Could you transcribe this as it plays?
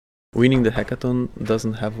Winning the hackathon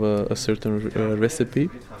doesn't have a certain recipe,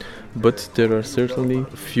 but there are certainly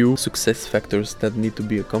a few success factors that need to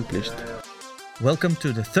be accomplished. Welcome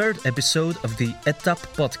to the third episode of the ETAP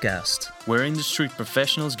podcast, where industry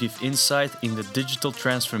professionals give insight in the digital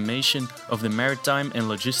transformation of the maritime and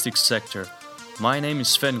logistics sector. My name is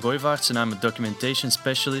Sven Goivaerts and I'm a documentation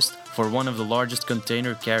specialist for one of the largest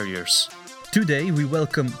container carriers. Today we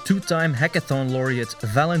welcome two-time hackathon laureate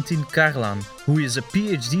Valentin Carlan, who is a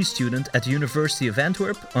PhD student at the University of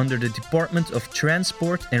Antwerp under the Department of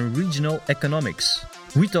Transport and Regional Economics.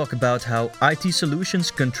 We talk about how IT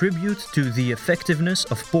solutions contribute to the effectiveness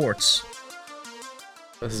of ports.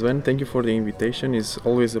 Sven, thank you for the invitation. It's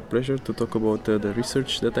always a pleasure to talk about the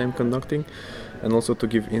research that I'm conducting and also to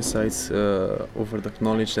give insights over the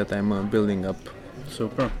knowledge that I'm building up.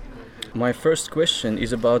 Super. My first question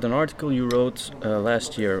is about an article you wrote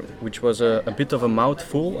last year, which was a bit of a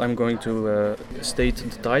mouthful. I'm going to state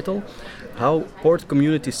the title: How Port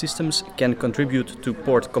Community Systems Can Contribute to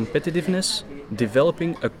Port Competitiveness,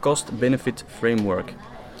 Developing a Cost-Benefit Framework.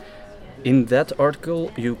 In that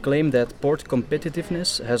article, you claim that port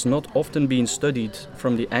competitiveness has not often been studied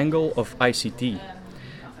from the angle of ICT.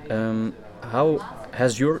 How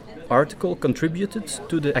has your article contributed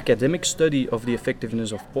to the academic study of the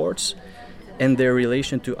effectiveness of ports and their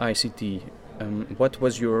relation to ICT? What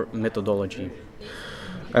was your methodology?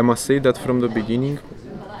 I must say that from the beginning,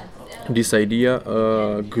 this idea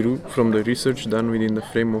grew from the research done within the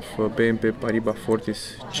frame of BNP Paribas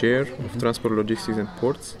Fortis Chair of Transport, Logistics and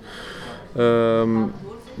Ports,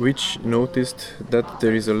 which noticed that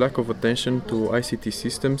there is a lack of attention to ICT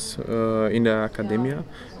systems in the academia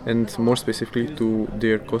and more specifically to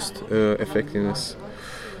their cost effectiveness.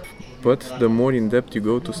 But the more in depth you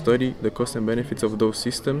go to study the cost and benefits of those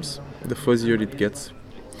systems, the fuzzier it gets.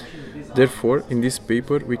 Therefore, in this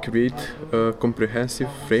paper, we create a comprehensive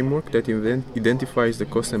framework that identifies the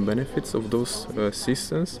costs and benefits of those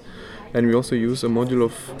systems, and we also use a module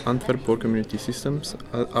of Antwerp Port Community Systems,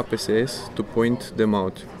 APCS, to point them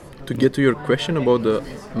out. To get to your question about the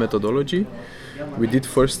methodology, we did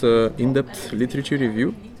first an in-depth literature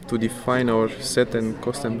review to define our set and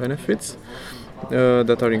cost and benefits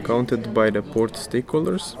that are encountered by the port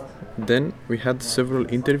stakeholders. Then we had several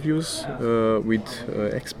interviews with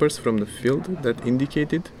experts from the field that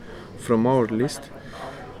indicated from our list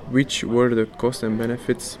which were the costs and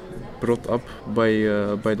benefits brought up by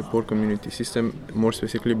the port community system, more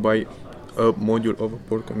specifically by a module of a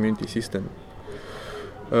port community system.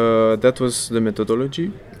 That was the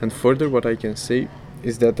methodology, and further what I can say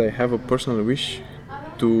is that I have a personal wish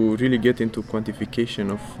to really get into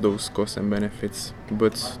quantification of those costs and benefits,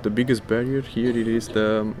 but the biggest barrier here is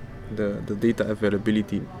the data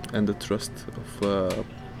availability and the trust of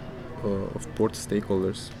port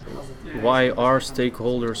stakeholders. Why are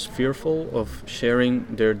stakeholders fearful of sharing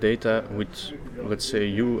their data with, let's say,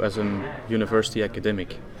 you as a university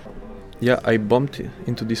academic? Yeah, I bumped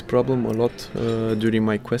into this problem a lot during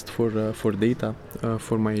my quest for data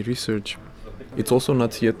for my research. It's also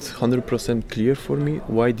not yet 100% clear for me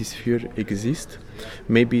why this fear exists.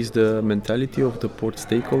 Maybe it's the mentality of the port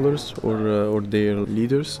stakeholders or their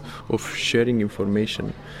leaders of sharing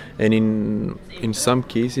information. And in some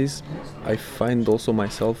cases, I find also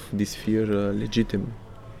myself this fear legitimate.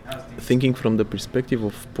 Thinking from the perspective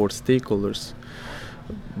of port stakeholders,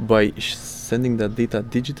 by sending that data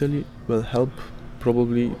digitally will help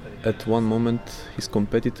probably at one moment his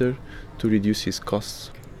competitor to reduce his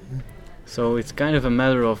costs. So it's kind of a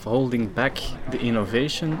matter of holding back the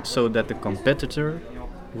innovation so that the competitor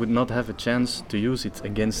would not have a chance to use it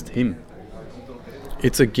against him.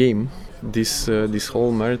 It's a game. This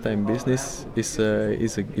whole maritime business is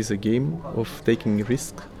a game of taking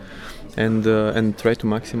risks and try to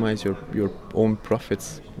maximize your own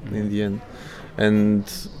profits in the end. And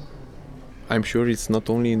I'm sure it's not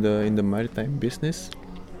only in the maritime business.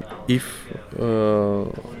 If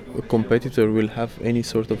a competitor will have any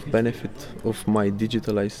sort of benefit of my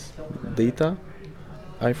digitalized data,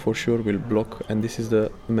 I for sure will block. And this is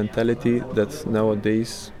the mentality that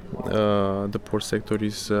nowadays the port sector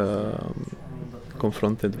is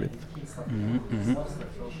confronted with.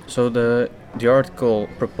 So the article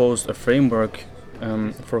proposed a framework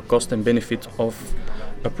for cost and benefit of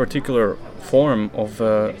a particular form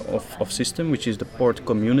of system, which is the port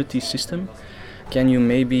community system. Can you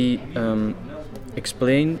maybe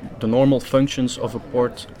explain the normal functions of a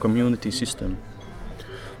port community system?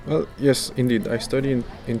 Well, yes, indeed. I study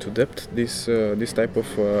into depth this type of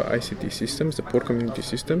ICT systems, the port community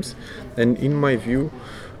systems, and in my view,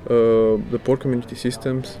 the port community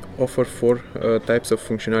systems offer four types of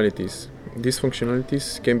functionalities. these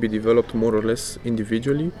functionalities can be developed more or less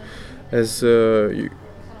individually, as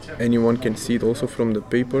anyone can see it also from the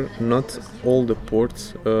paper. Not all the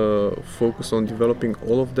ports focus on developing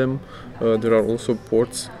all of them. There are also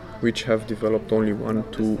ports which have developed only 1,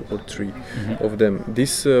 2 or 3 of them.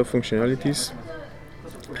 These functionalities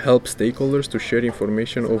help stakeholders to share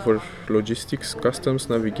information over logistics, customs,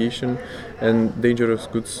 navigation and dangerous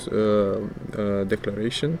goods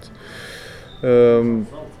declarations.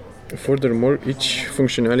 Furthermore, each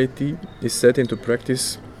functionality is set into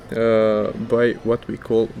practice by what we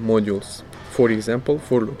call modules. For example,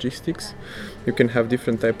 for logistics, you can have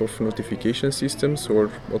different type of notification systems or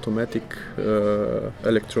automatic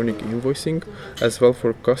electronic invoicing. As well,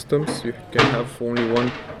 for customs, you can have only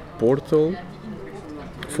one portal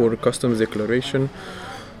for customs declaration.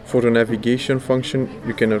 For a navigation function,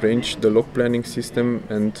 you can arrange the log planning system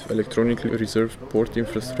and electronically reserved port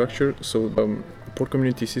infrastructure. So port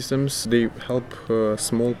community systems, they help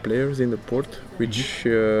small players in the port which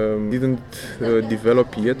didn't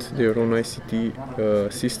develop yet their own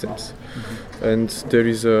ICT systems. And there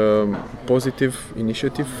is a positive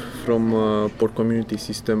initiative from port community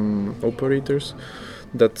system operators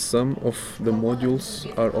that some of the modules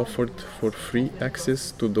are offered for free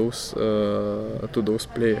access to those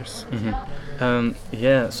players.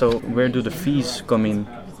 So where do the fees come in?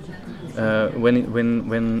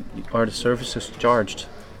 When are the services charged?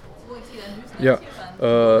 There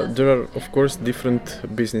are of course different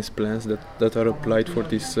business plans that are applied for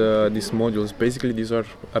these modules. Basically, these are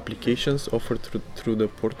applications offered through the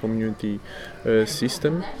port community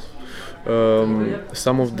system.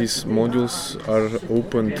 Some of these modules are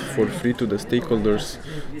opened for free to the stakeholders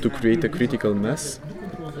to create a critical mass,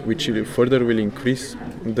 which further will increase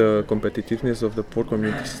the competitiveness of the port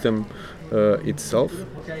community system itself.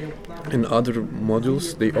 And other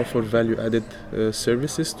modules, they offer value-added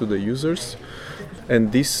services to the users,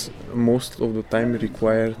 and this most of the time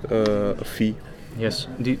require a fee. Yes,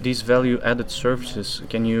 these value-added services,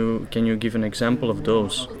 can you give an example of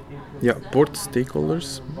those? Port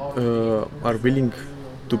stakeholders are willing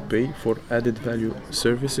to pay for added value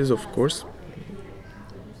services, of course,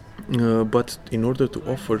 but in order to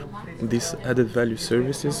offer these added value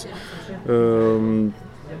services,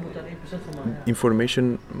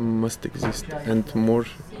 information must exist, and more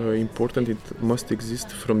important, it must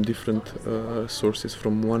exist from different sources,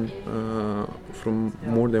 from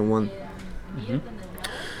more than one.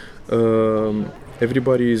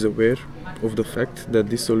 Everybody is aware of the fact that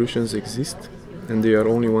these solutions exist and they are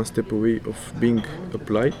only one step away of being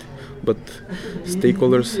applied, but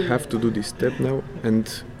stakeholders have to do this step now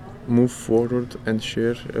and move forward and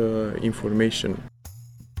share information.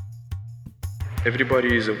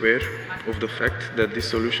 Everybody is aware of the fact that these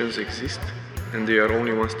solutions exist and they are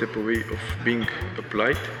only one step away of being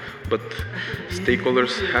applied, but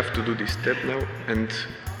stakeholders have to do this step now and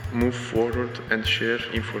move forward and share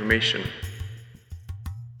information.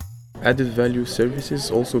 Added value services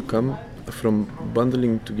also come from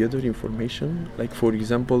bundling together information, like for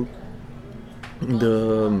example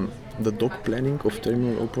the dock planning of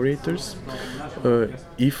terminal operators.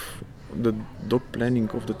 If the dock planning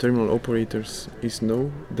of the terminal operators is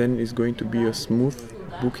known, then it's going to be a smooth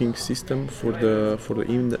booking system for the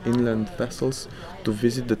inland vessels to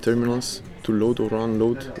visit the terminals to load or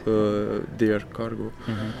unload their cargo.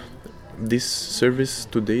 This service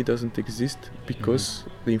today doesn't exist because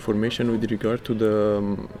the information with regard to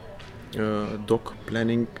the dock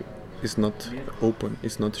planning is not open,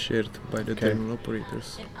 is not shared by the terminal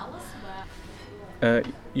operators.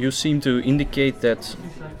 You seem to indicate that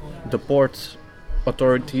the port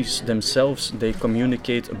authorities themselves, they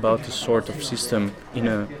communicate about this sort of system in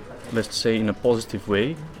a, let's say, in a positive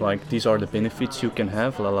way, like these are the benefits you can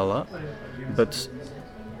have, la la la. But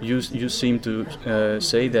you seem to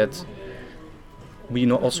say that we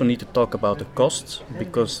also need to talk about the costs,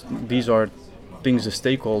 because these are things the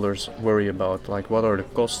stakeholders worry about, like what are the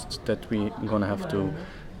costs that we're gonna have to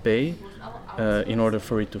pay in order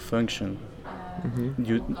for it to function.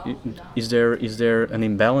 Is there an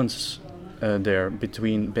imbalance there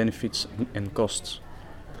between benefits and costs?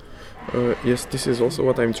 Yes, this is also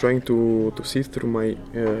what I'm trying to see through my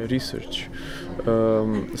research.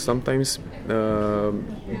 Sometimes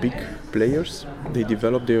big players, they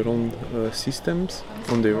develop their own systems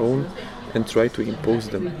on their own and try to impose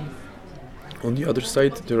them. On the other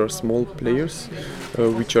side, there are small players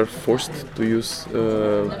which are forced to use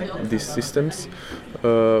these systems,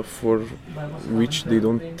 for which they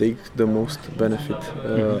don't take the most benefit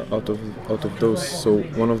out of those. So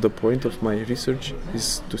one of the points of my research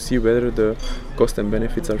is to see whether the cost and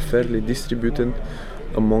benefits are fairly distributed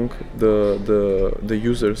among the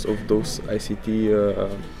users of those ICT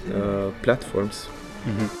platforms.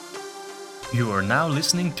 You are now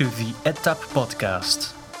listening to the ETAP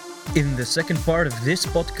podcast. In the second part of this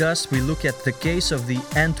podcast, we look at the case of the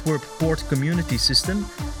Antwerp Port Community System,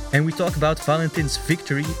 and we talk about Valentin's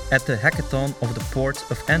victory at the Hackathon of the Port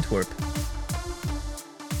of Antwerp.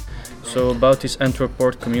 So about this Antwerp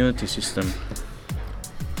Port Community System,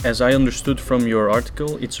 as I understood from your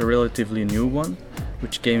article, it's a relatively new one,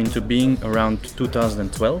 which came into being around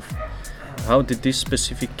 2012. How did this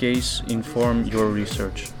specific case inform your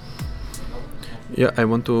research? Yeah, I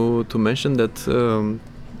want to mention that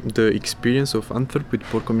the experience of Antwerp with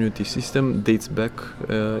Port Community System dates back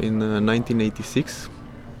in 1986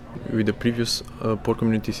 with the previous Port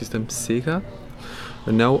Community System SEGA.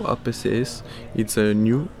 Now APCS, it's a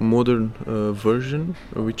new modern version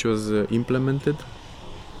which was implemented,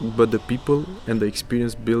 but the people and the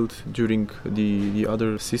experience built during the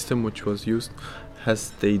other system which was used has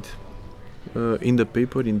stayed. In the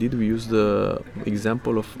paper, indeed, we use the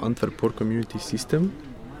example of Antwerp Port Community System,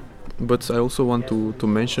 but I also want to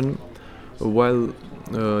mention, while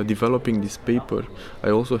developing this paper, I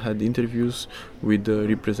also had interviews with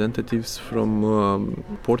representatives from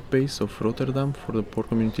Port Base of Rotterdam for the Port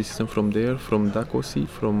Community System from there, from Dacosi,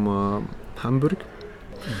 from Hamburg.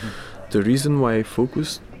 The reason why I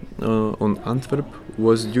focused on Antwerp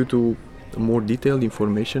was due to more detailed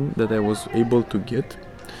information that I was able to get.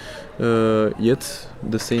 Yet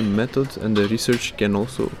the same method and the research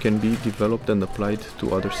can be developed and applied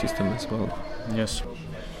to other systems as well. Yes.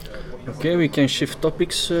 Okay, we can shift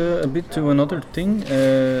topics a bit to another thing.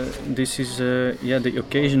 This is the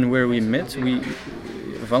occasion where we met.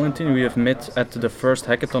 Valentin, we have met at the first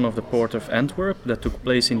hackathon of the Port of Antwerp that took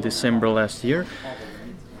place in December last year.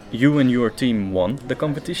 You and your team won the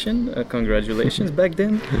competition. Congratulations back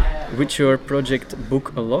then. With your project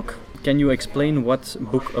Book a Lock. Can you explain what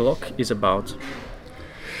Book a Lock is about?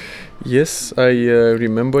 Yes, I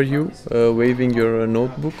remember you waving your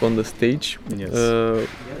notebook on the stage. Yes.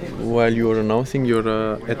 While you were announcing your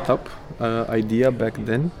ETAP idea back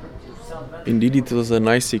then. Indeed, it was a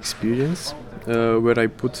nice experience where I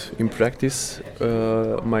put in practice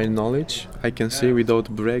my knowledge. I can say without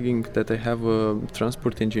bragging that I have a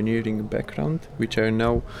transport engineering background, which I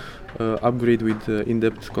now upgrade with the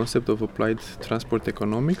in-depth concept of applied transport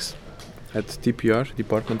economics at TPR,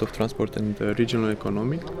 Department of Transport and Regional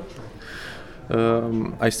Economic.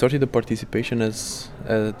 I started the participation at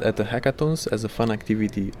the hackathons as a fun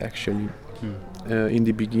activity, actually. In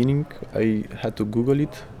the beginning, I had to Google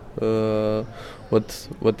it.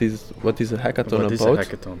 What is a hackathon about? What is a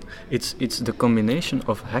hackathon? It's the combination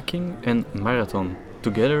of hacking and marathon.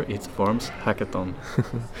 Together, it forms hackathon.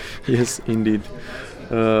 Yes, indeed.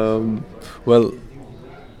 Well,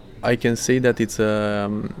 I can say that it's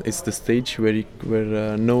the stage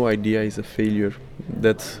where no idea is a failure.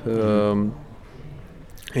 That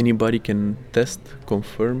anybody can test,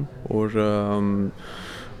 confirm, or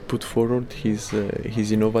put forward his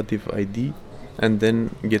innovative idea, and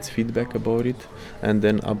then gets feedback about it, and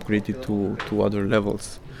then upgrade it to other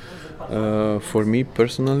levels. For me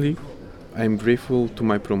personally, I'm grateful to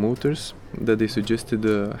my promoters that they suggested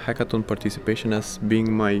the hackathon participation as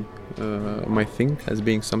being my thing, as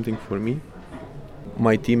being something for me.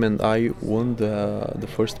 My team and I won the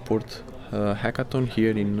first port hackathon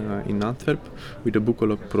here in Antwerp with the Book a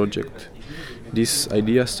Lock project. This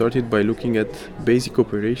idea started by looking at basic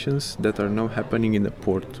operations that are now happening in the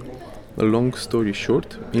port. A long story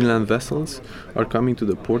short, inland vessels are coming to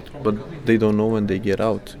the port, but they don't know when they get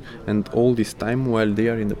out. And all this time, while they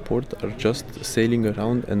are in the port, are just sailing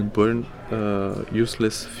around and burn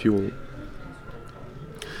useless fuel.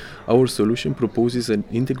 Our solution proposes an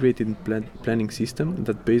integrated planning system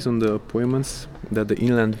that, based on the appointments that the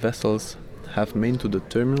inland vessels have made to the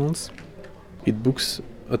terminals, it books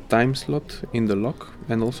a time slot in the lock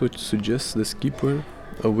and also suggests the skipper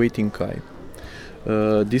a waiting quay.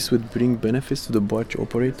 This would bring benefits to the barge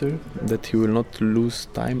operator, that he will not lose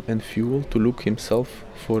time and fuel to look himself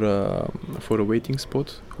for a waiting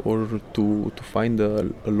spot or to find a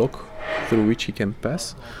lock through which he can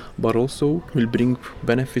pass, but also will bring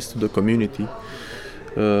benefits to the community.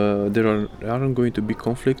 There aren't going to be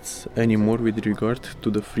conflicts anymore with regard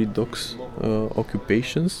to the free docks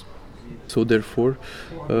occupations. So therefore,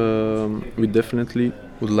 we definitely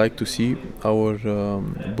would like to see our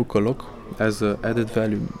Book a Lock as an added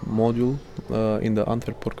value module in the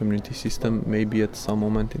Antwerp Port Community System, maybe at some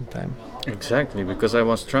moment in time. Exactly, because I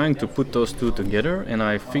was trying to put those two together, and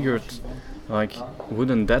I figured, like,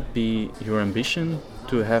 wouldn't that be your ambition,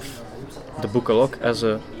 to have the Book a Lock as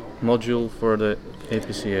a module for the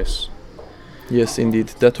APCS? Yes, indeed,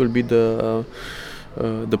 that will be the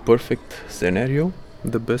perfect scenario,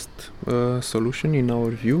 the best solution in our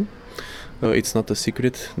view. It's not a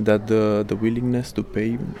secret that the willingness to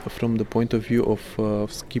pay from the point of view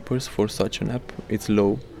of skippers for such an app, it's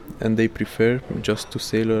low, and they prefer just to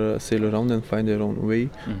sail around and find their own way,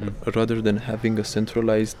 rather than having a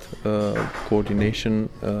centralized coordination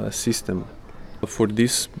system. For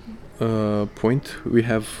this point, we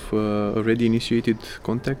have already initiated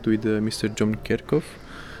contact with Mr. John Kerkhoff,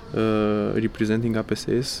 representing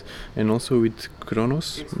APCS, and also with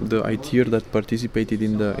Kronos, the ITer that participated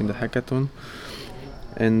in the hackathon.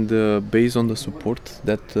 And based on the support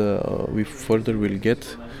that we further will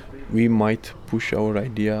get, we might push our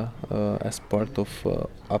idea as part of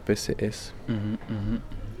APCS.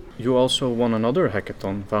 You also won another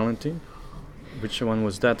hackathon, Valentin. Which one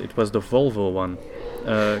was that? It was the Volvo one.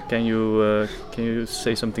 Can you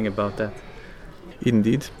say something about that?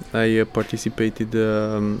 Indeed, I participated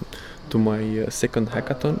to my second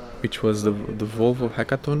hackathon, which was the Volvo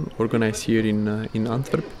hackathon, organized here in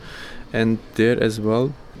Antwerp, and there as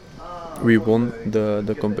well we won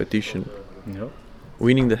the competition. Yeah.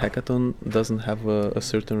 Winning the hackathon doesn't have a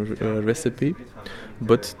certain recipe,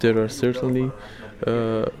 but there are certainly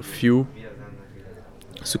few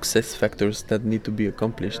success factors that need to be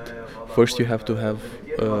accomplished. First, you have to have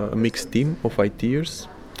a mixed team of ITers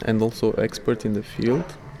and also experts in the field.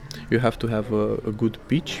 You have to have a good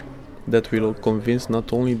pitch that will convince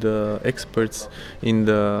not only the experts in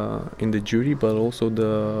the jury, but also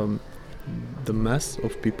the mass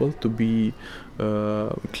of people to be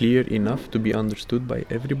clear enough to be understood by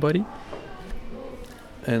everybody.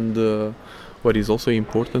 And what is also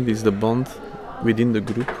important is the bond within the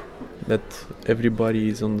group, that everybody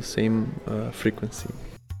is on the same frequency.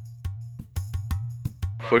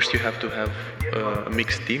 First, you have to have a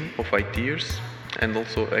mixed team of ITers and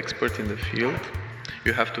also experts in the field.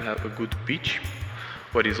 You have to have a good pitch.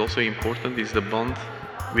 What is also important is the bond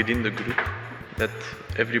within the group, that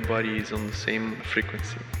everybody is on the same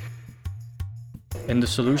frequency. And the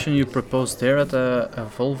solution you proposed there at a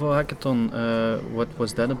Volvo hackathon, what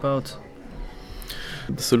was that about?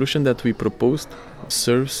 The solution that we proposed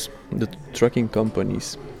serves the trucking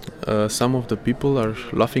companies. Some of the people are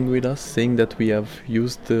laughing with us, saying that we have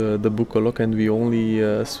used the Bukolok and we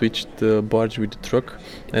only switched the barge with the truck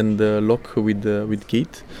and the lock with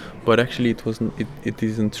gate, but actually it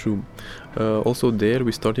isn't true. Also there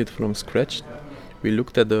we started from scratch. We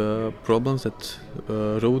looked at the problems that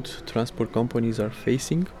road transport companies are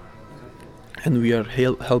facing, and we are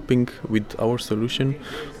helping with our solution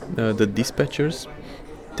the dispatchers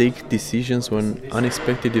take decisions when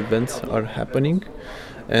unexpected events are happening,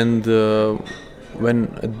 and when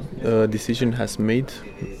a decision has made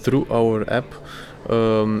through our app,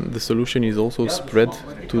 the solution is also spread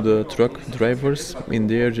to the truck drivers in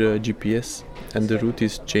their GPS, and the route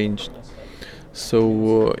is changed.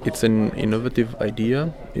 So it's an innovative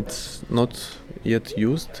idea. It's not yet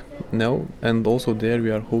used now, and also there we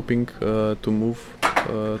are hoping to move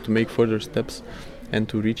to make further steps and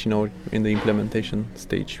to reach in the implementation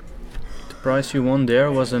stage. The prize you won there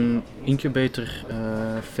was an incubator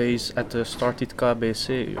phase at the started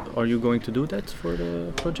KBC. Are you going to do that for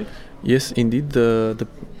the project? Yes, indeed.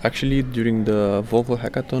 Actually, during the Volvo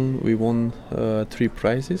Hackathon, we won 3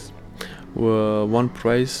 prizes. One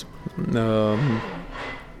prize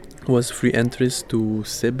was free entries to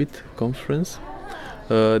CeBIT conference.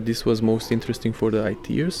 This was most interesting for the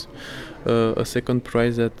ITers. A second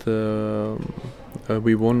prize that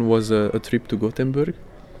we won was a trip to Gothenburg,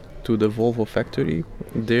 to the Volvo factory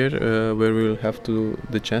there, where we will have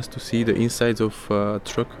the chance to see the insides of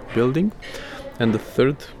truck building. And the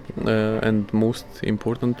third and most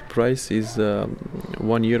important prize is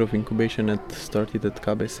 1 year of incubation started at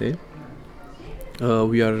KBC.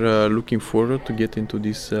 We are looking forward to get into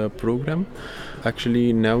this program.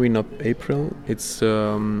 Actually, now in April, it's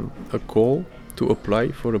a call to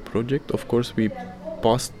apply for a project. Of course, we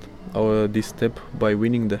passed this step by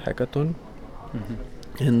winning the hackathon.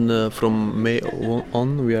 And from May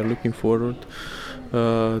on, we are looking forward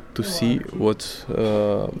to see what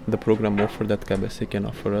the program offer that KBC can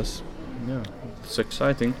offer us. Yeah, it's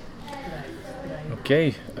exciting.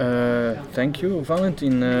 Okay, thank you,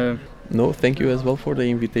 Valentin. No, thank you as well for the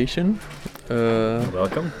invitation.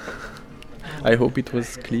 Welcome. I hope it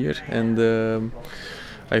was clear, and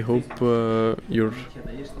I hope your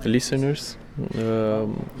listeners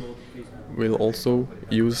will also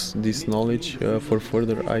use this knowledge for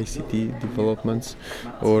further ICT developments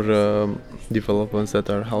or developments that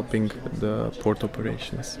are helping the port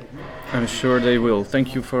operations. I'm sure they will.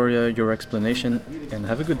 Thank you for your explanation, and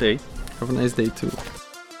have a good day. Have a nice day too.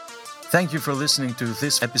 Thank you for listening to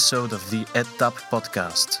this episode of the EdTap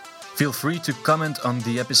podcast. Feel free to comment on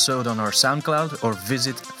the episode on our SoundCloud or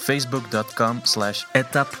visit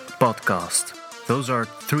facebook.com/edtappodcast. Those are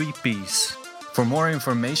 3 P's. For more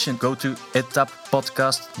information, go to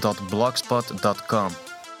edtappodcast.blogspot.com.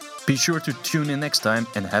 Be sure to tune in next time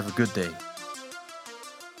and have a good day.